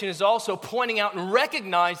preparation is also pointing out and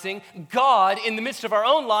recognizing God in the midst of our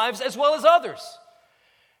own lives as well as others.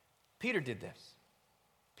 Peter did this.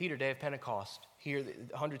 Peter, day of Pentecost, here, the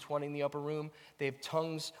 120 in the upper room, they have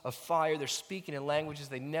tongues of fire. They're speaking in languages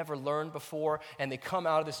they never learned before, and they come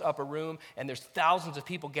out of this upper room, and there's thousands of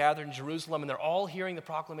people gathered in Jerusalem, and they're all hearing the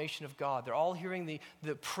proclamation of God. They're all hearing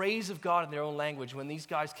the praise of God in their own language when these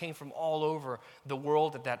guys came from all over the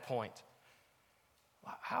world at that point.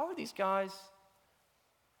 How are these guys,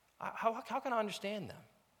 how can I understand them?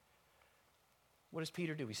 What does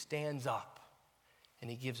Peter do? He stands up, and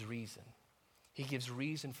he gives reason. He gives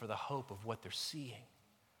reason for the hope of what they're seeing.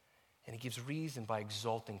 And he gives reason by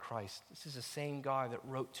exalting Christ. This is the same God that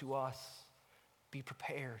wrote to us, be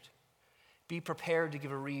prepared. Be prepared to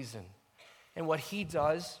give a reason. And what he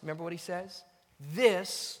does, remember what he says?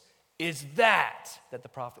 This is that the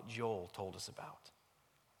prophet Joel told us about.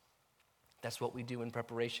 That's what we do in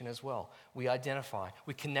preparation as well. We identify,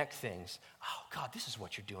 we connect things. Oh, God, this is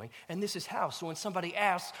what you're doing, and this is how. So when somebody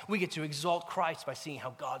asks, we get to exalt Christ by seeing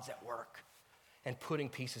how God's at work and putting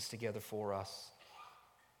pieces together for us.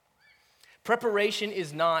 Preparation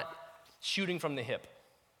is not shooting from the hip.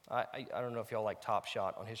 I don't know if y'all like Top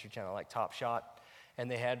Shot on History Channel. I like Top Shot. And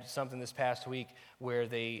they had something this past week where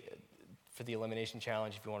they, for the elimination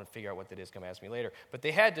challenge, if you want to figure out what that is, come ask me later. But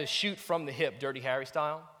they had to shoot from the hip, Dirty Harry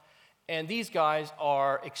style. And these guys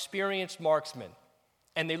are experienced marksmen.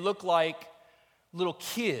 And they look like little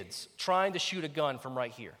kids trying to shoot a gun from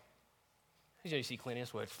right here. You see Clint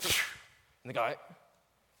Eastwood, and the guy,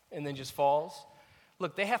 and then just falls.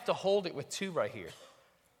 Look, they have to hold it with two right here.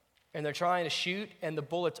 And they're trying to shoot, and the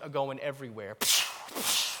bullets are going everywhere.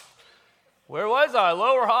 Where was I,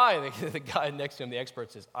 low or high? The guy next to him, the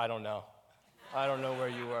expert, says, I don't know. I don't know where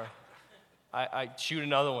you were. I shoot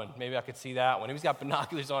another one. Maybe I could see that one. He's got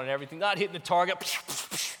binoculars on and everything, not hitting the target.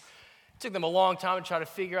 It took them a long time to try to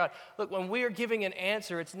figure out. Look, when we are giving an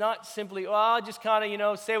answer, it's not simply, just kind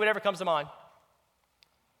of, say whatever comes to mind.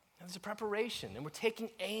 There's a preparation, and we're taking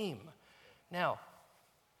aim. Now,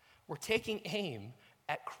 we're taking aim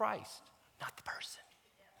at Christ, not the person.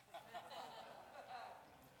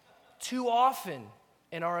 Too often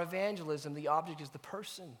in our evangelism, the object is the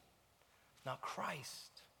person, not Christ.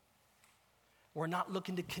 We're not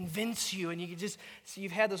looking to convince you, and you can just see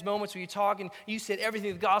you've had those moments where you talk and you said everything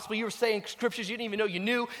in the gospel. You were saying scriptures you didn't even know you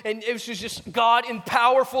knew, and it was just God in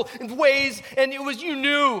powerful ways, and it was you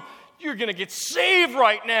knew you're going to get saved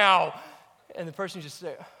right now, and the person just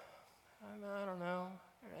said, I don't know.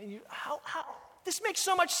 And you, how? This makes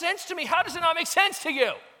so much sense to me. How does it not make sense to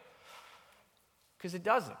you? Because it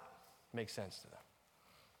doesn't make sense to them.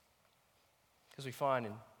 Because we find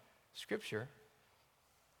in Scripture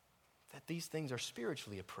that these things are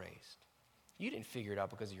spiritually appraised. You didn't figure it out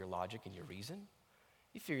because of your logic and your reason.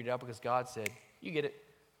 You figured it out because God said, you get it.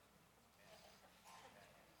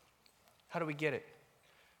 How do we get it?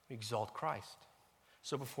 We exalt Christ.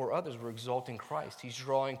 So before others, we're exalting Christ. He's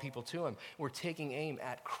drawing people to him. We're taking aim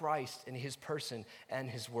at Christ and his person and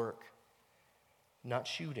his work, not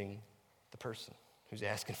shooting the person who's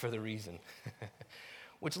asking for the reason.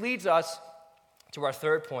 Which leads us to our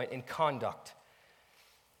third point in conduct.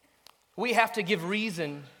 We have to give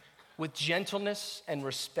reason with gentleness and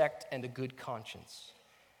respect and a good conscience.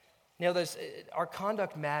 Now, our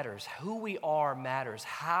conduct matters. Who we are matters.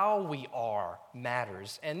 How we are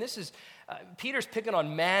matters. And this is, Peter's picking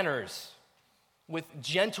on manners with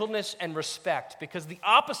gentleness and respect, because the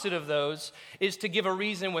opposite of those is to give a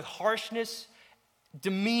reason with harshness,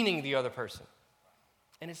 demeaning the other person.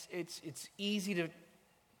 And it's easy to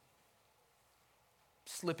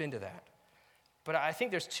slip into that. But I think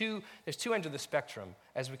there's two ends of the spectrum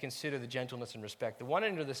as we consider the gentleness and respect. The one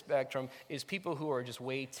end of the spectrum is people who are just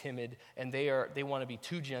way timid, and they want to be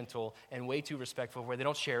too gentle and way too respectful, where they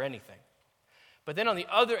don't share anything. But then on the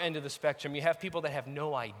other end of the spectrum, you have people that have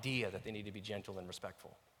no idea that they need to be gentle and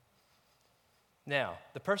respectful. Now,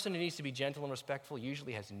 the person who needs to be gentle and respectful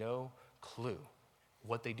usually has no clue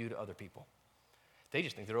what they do to other people. They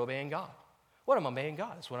just think they're obeying God. What am I obeying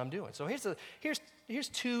God? That's what I'm doing. So here's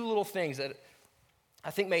two little things that I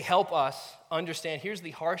think may help us understand. Here's the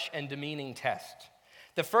harsh and demeaning test.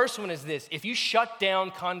 The first one is this: if you shut down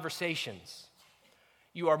conversations,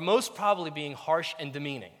 you are most probably being harsh and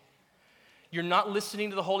demeaning. You're not listening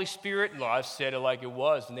to the Holy Spirit. Well, I've said it like it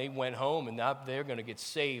was, and they went home, and now they're going to get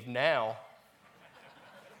saved now.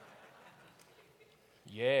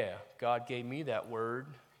 Yeah, God gave me that word.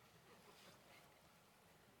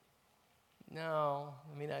 No,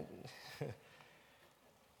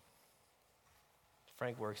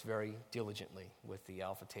 Frank works very diligently with the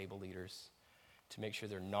Alpha Table leaders to make sure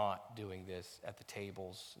they're not doing this at the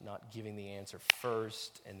tables, not giving the answer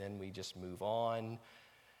first, and then we just move on.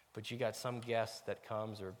 But you got some guest that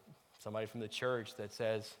comes, or somebody from the church that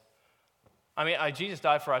says, Jesus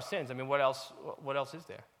died for our sins. What else is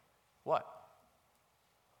there? What?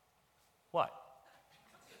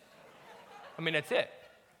 That's it.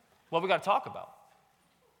 What we got to talk about?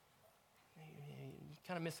 You're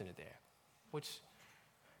kind of missing it there. Which,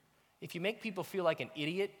 if you make people feel like an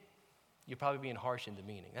idiot, you're probably being harsh and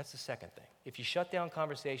demeaning. That's the second thing. If you shut down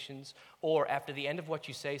conversations, or after the end of what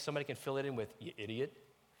you say, somebody can fill it in with, you idiot.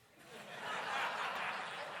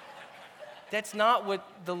 That's not what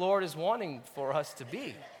the Lord is wanting for us to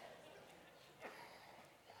be.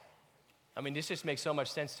 I mean, this just makes so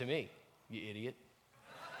much sense to me, you idiot.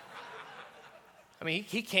 I mean,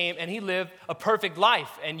 he came and he lived a perfect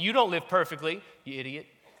life, and you don't live perfectly, you idiot.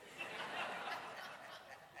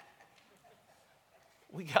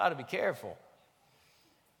 We got to be careful.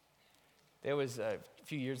 There was a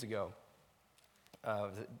few years ago,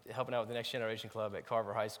 helping out with the Next Generation Club at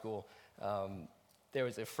Carver High School, there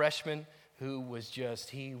was a freshman who was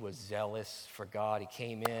he was zealous for God. He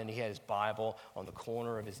came in, he had his Bible on the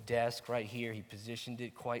corner of his desk right here. He positioned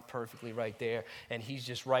it quite perfectly right there, and he's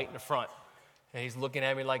just right in the front. And he's looking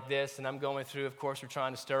at me like this, and I'm going through, of course, we're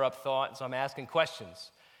trying to stir up thought, and so I'm asking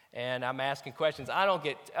questions. And I'm asking questions.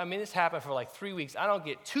 This happened for like 3 weeks. I don't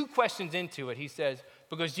get 2 questions into it. He says,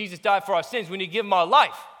 because Jesus died for our sins, we need to give him our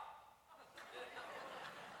life.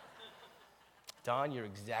 Don, you're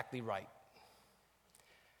exactly right.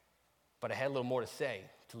 But I had a little more to say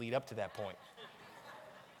to lead up to that point.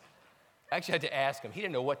 I actually had to ask him. He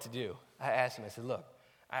didn't know what to do. I asked him, I said, look,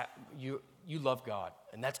 you love God,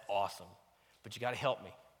 and that's awesome, but you got to help me.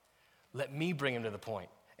 Let me bring him to the point,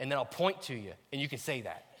 and then I'll point to you, and you can say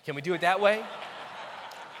that. Can we do it that way?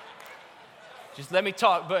 Just let me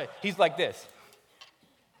talk. But he's like this.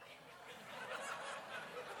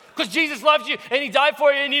 Because Jesus loves you, and he died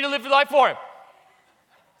for you, and you need to live your life for him.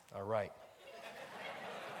 All right.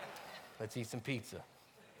 Let's eat some pizza.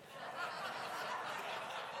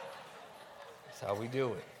 That's how we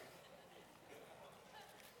do it.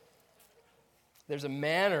 There's a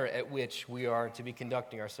manner at which we are to be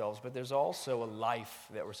conducting ourselves, but there's also a life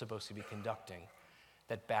that we're supposed to be conducting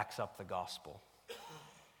that backs up the gospel.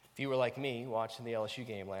 If you were like me watching the LSU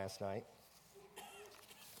game last night,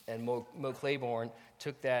 and Mo Claiborne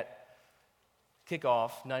took that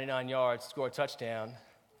kickoff, 99 yards, scored a touchdown,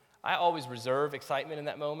 I always reserve excitement in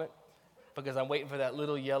that moment because I'm waiting for that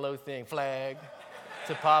little yellow thing, flag,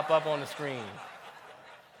 to pop up on the screen.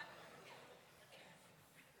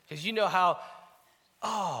 Because you know how,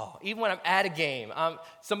 even when I'm at a game,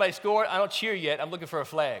 somebody scored, I don't cheer yet, I'm looking for a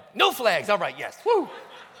flag. No flags, all right, yes, woo!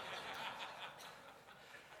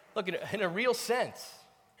 Look, in a real sense,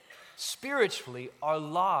 spiritually, our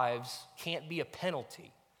lives can't be a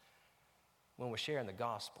penalty when we're sharing the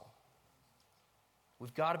gospel.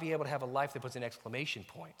 We've got to be able to have a life that puts an exclamation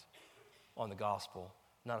point on the gospel,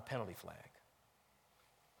 not a penalty flag.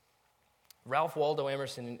 Ralph Waldo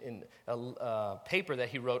Emerson, in a paper that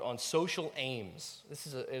he wrote on social aims,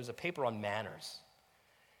 it was a paper on manners.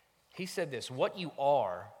 He said this: what you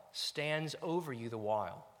are stands over you the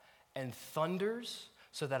while and thunders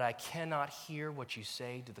so that I cannot hear what you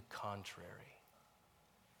say to the contrary.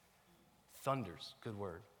 Thunders, good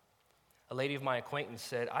word. A lady of my acquaintance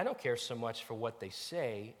said, I don't care so much for what they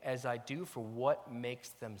say as I do for what makes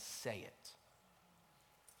them say it.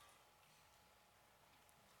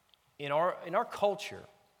 In our culture,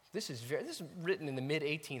 this is written in the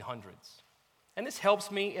mid-1800s. And this helps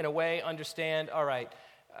me, in a way, understand, all right,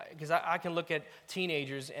 because I can look at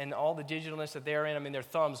teenagers and all the digitalness that they're in. I mean, their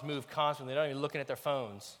thumbs move constantly. They're not even looking at their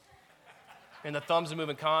phones. And the thumbs are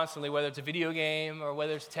moving constantly, whether it's a video game or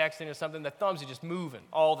whether it's texting or something. The thumbs are just moving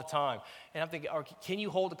all the time. And I'm thinking, can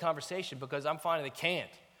you hold a conversation? Because I'm finding they can't.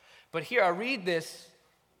 But here, I read this.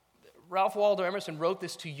 Ralph Waldo Emerson wrote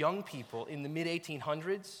this to young people in the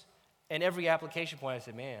mid-1800s. And every application point, I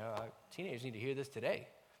said, man, teenagers need to hear this today.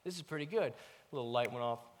 This is pretty good. A little light went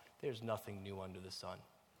off. There's nothing new under the sun.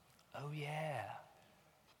 Oh, yeah,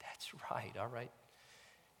 that's right. All right.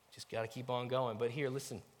 Just got to keep on going. But here,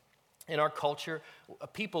 listen. In our culture,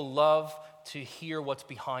 people love to hear what's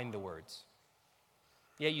behind the words.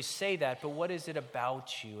 Yeah, you say that, but what is it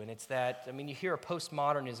about you? And it's that, you hear a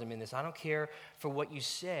postmodernism in this. I don't care for what you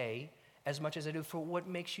say as much as I do for what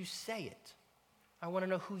makes you say it. I want to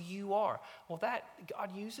know who you are. Well,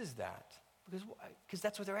 God uses that because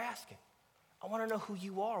that's what they're asking. I want to know who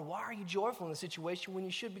you are. Why are you joyful in the situation when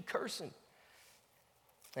you should be cursing?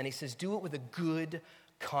 And he says, do it with a good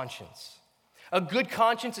conscience. A good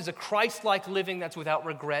conscience is a Christ-like living that's without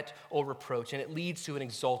regret or reproach, and it leads to an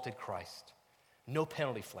exalted Christ. No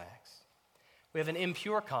penalty flags. We have an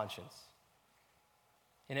impure conscience.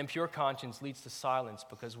 An impure conscience leads to silence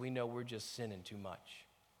because we know we're just sinning too much,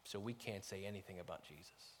 so we can't say anything about Jesus.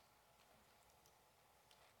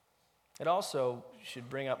 It also should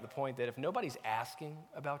bring up the point that if nobody's asking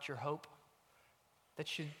about your hope, that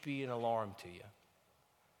should be an alarm to you.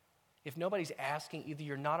 If nobody's asking, either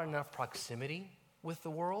you're not in enough proximity with the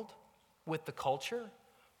world, with the culture,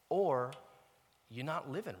 or you're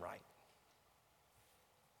not living right.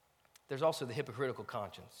 There's also the hypocritical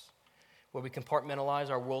conscience, where we compartmentalize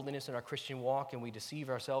our worldliness and our Christian walk, and we deceive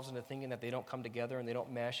ourselves into thinking that they don't come together and they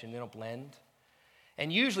don't mesh and they don't blend.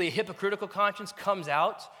 And usually a hypocritical conscience comes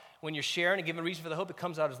out when you're sharing and giving a reason for the hope, it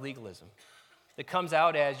comes out as legalism. It comes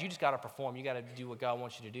out as you just got to perform. You got to do what God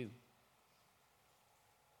wants you to do.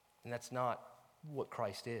 And that's not what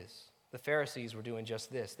Christ is. The Pharisees were doing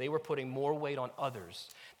just this. They were putting more weight on others.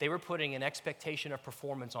 They were putting an expectation of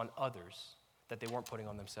performance on others that they weren't putting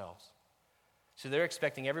on themselves. So they're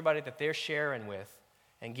expecting everybody that they're sharing with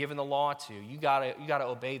and giving the law to, you gotta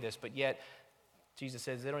obey this, but yet Jesus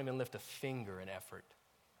says they don't even lift a finger in effort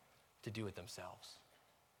to do it themselves.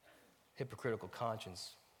 Hypocritical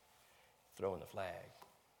conscience, throwing the flag.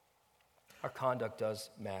 Our conduct does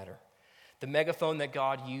matter. The megaphone that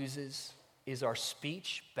God uses is our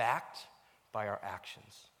speech backed by our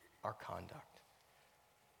actions, our conduct.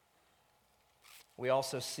 We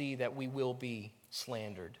also see that we will be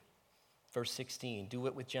slandered. Verse 16, do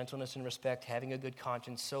it with gentleness and respect, having a good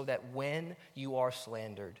conscience, so that when you are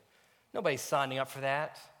slandered, nobody's signing up for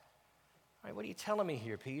that. All right, what are you telling me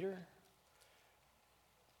here, Peter?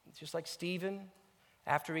 It's just like Stephen,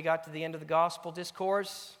 after he got to the end of the gospel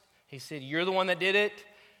discourse, he said, you're the one that did it.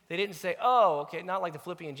 They didn't say, oh, okay, not like the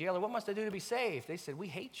Philippian jailer. What must I do to be saved? They said, we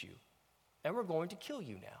hate you, and we're going to kill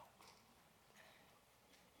you now.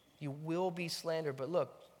 You will be slandered, but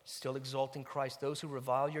look, still exalting Christ. Those who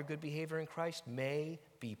revile your good behavior in Christ may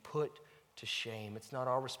be put to shame. It's not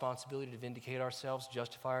our responsibility to vindicate ourselves,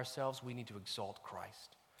 justify ourselves. We need to exalt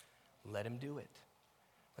Christ. Let him do it.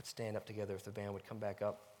 Let's stand up together if the band would come back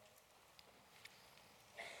up.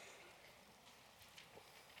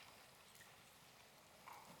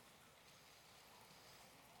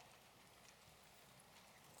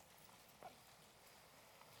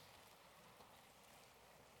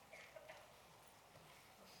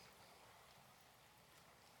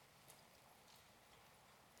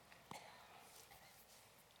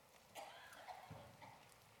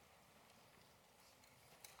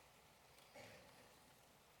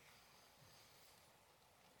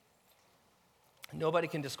 Nobody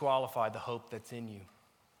can disqualify the hope that's in you.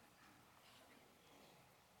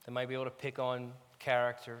 They might be able to pick on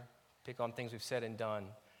character, pick on things we've said and done,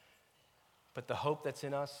 but the hope that's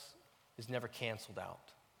in us is never canceled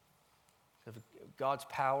out. God's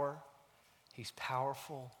power, he's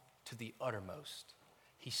powerful to the uttermost.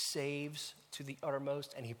 He saves to the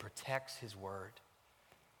uttermost, and he protects his word.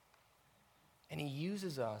 And he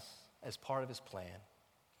uses us as part of his plan.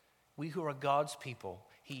 We who are God's people,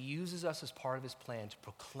 he uses us as part of his plan to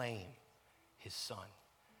proclaim his son,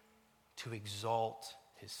 to exalt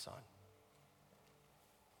his son.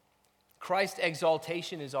 Christ's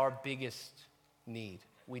exaltation is our biggest need.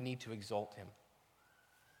 We need to exalt him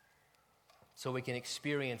so we can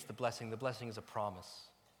experience the blessing. The blessing is a promise.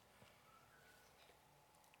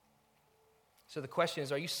 So the question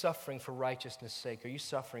is, are you suffering for righteousness' sake? Are you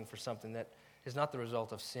suffering for something that is not the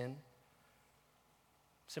result of sin?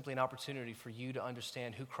 Simply an opportunity for you to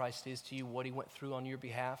understand who Christ is to you, what he went through on your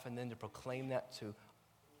behalf, and then to proclaim that to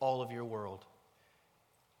all of your world.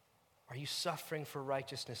 Are you suffering for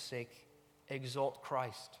righteousness' sake? Exalt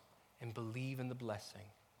Christ and believe in the blessing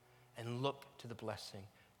and look to the blessing.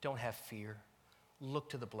 Don't have fear. Look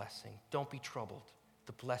to the blessing. Don't be troubled.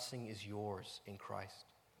 The blessing is yours in Christ.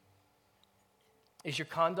 Is your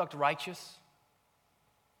conduct righteous?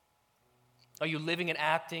 Are you living and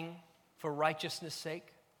acting for righteousness' sake?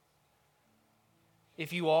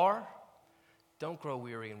 If you are, don't grow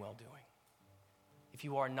weary in well-doing. If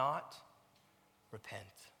you are not, repent.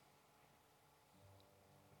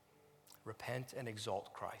 Repent and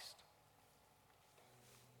exalt Christ.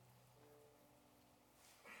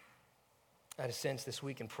 I had a sense this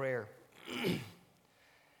week in prayer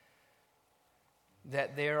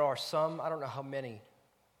that there are some, I don't know how many,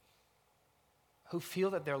 who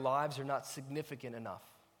feel that their lives are not significant enough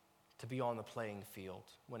to be on the playing field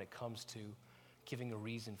when it comes to giving a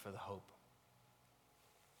reason for the hope.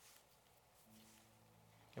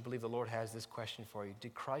 I believe the Lord has this question for you.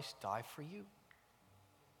 Did Christ die for you?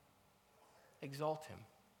 Exalt him,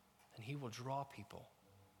 and he will draw people.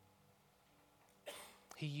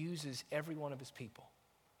 He uses every one of his people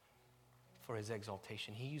for his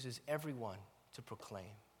exaltation. He uses everyone to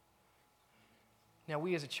proclaim. Now,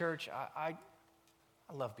 we as a church, I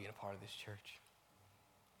love being a part of this church.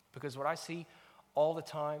 Because what I see all the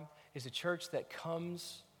time is a church that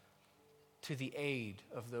comes to the aid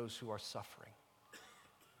of those who are suffering.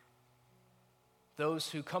 Those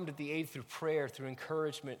who come to the aid through prayer, through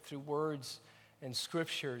encouragement, through words and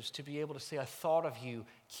scriptures, to be able to say, I thought of you,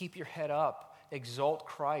 keep your head up, exalt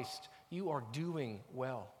Christ, you are doing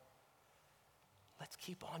well. Let's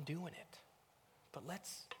keep on doing it. But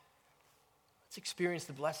let's experience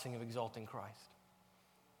the blessing of exalting Christ.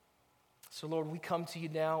 So, Lord, we come to you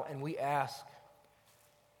now and we ask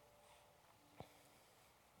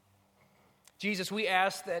Jesus, we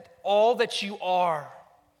ask that all that you are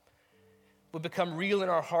would become real in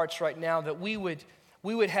our hearts right now, that we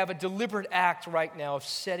would have a deliberate act right now of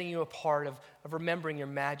setting you apart, of remembering your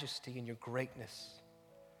majesty and your greatness,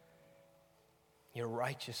 your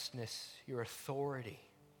righteousness, your authority.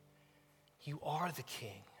 You are the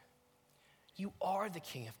King. You are the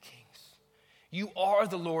King of Kings. You are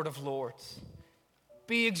the Lord of Lords.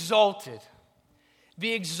 Be exalted.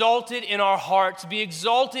 Be exalted in our hearts. Be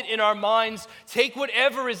exalted in our minds. Take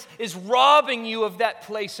whatever is robbing you of that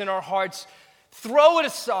place in our hearts. Throw it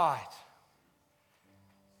aside.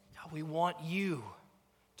 God, we want you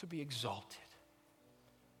to be exalted.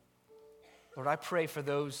 Lord, I pray for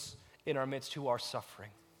those in our midst who are suffering.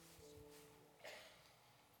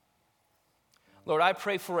 Lord, I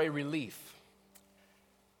pray for a relief,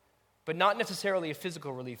 but not necessarily a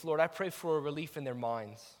physical relief. Lord, I pray for a relief in their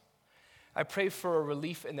minds. I pray for a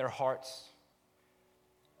relief in their hearts.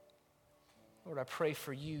 Lord, I pray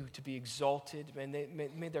for you to be exalted.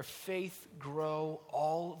 May their faith grow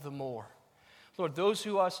all the more. Lord, those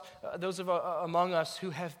among us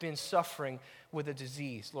who have been suffering with a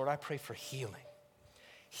disease, Lord, I pray for healing.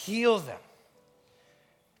 Heal them.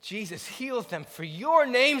 Jesus, heal them for your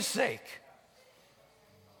name's sake.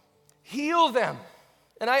 Heal them.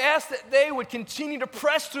 And I ask that they would continue to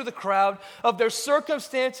press through the crowd of their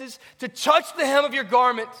circumstances, to touch the hem of your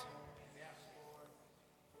garment,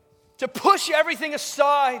 to push everything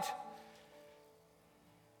aside.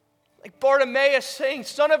 Like Bartimaeus saying,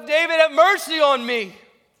 Son of David, have mercy on me.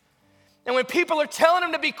 And when people are telling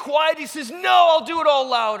him to be quiet, he says, no, I'll do it all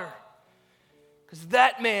louder. Because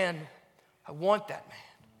that man, I want that man.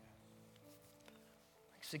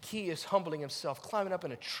 Like Zacchaeus humbling himself, climbing up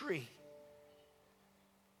in a tree.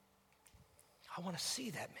 I want to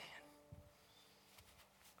see that man.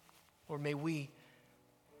 Or may we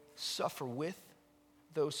suffer with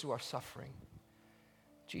those who are suffering.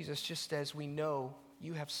 Jesus, just as we know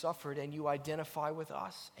you have suffered and you identify with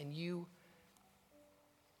us and you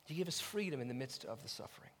give us freedom in the midst of the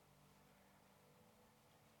suffering.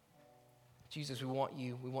 Jesus, we want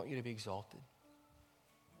you to be exalted.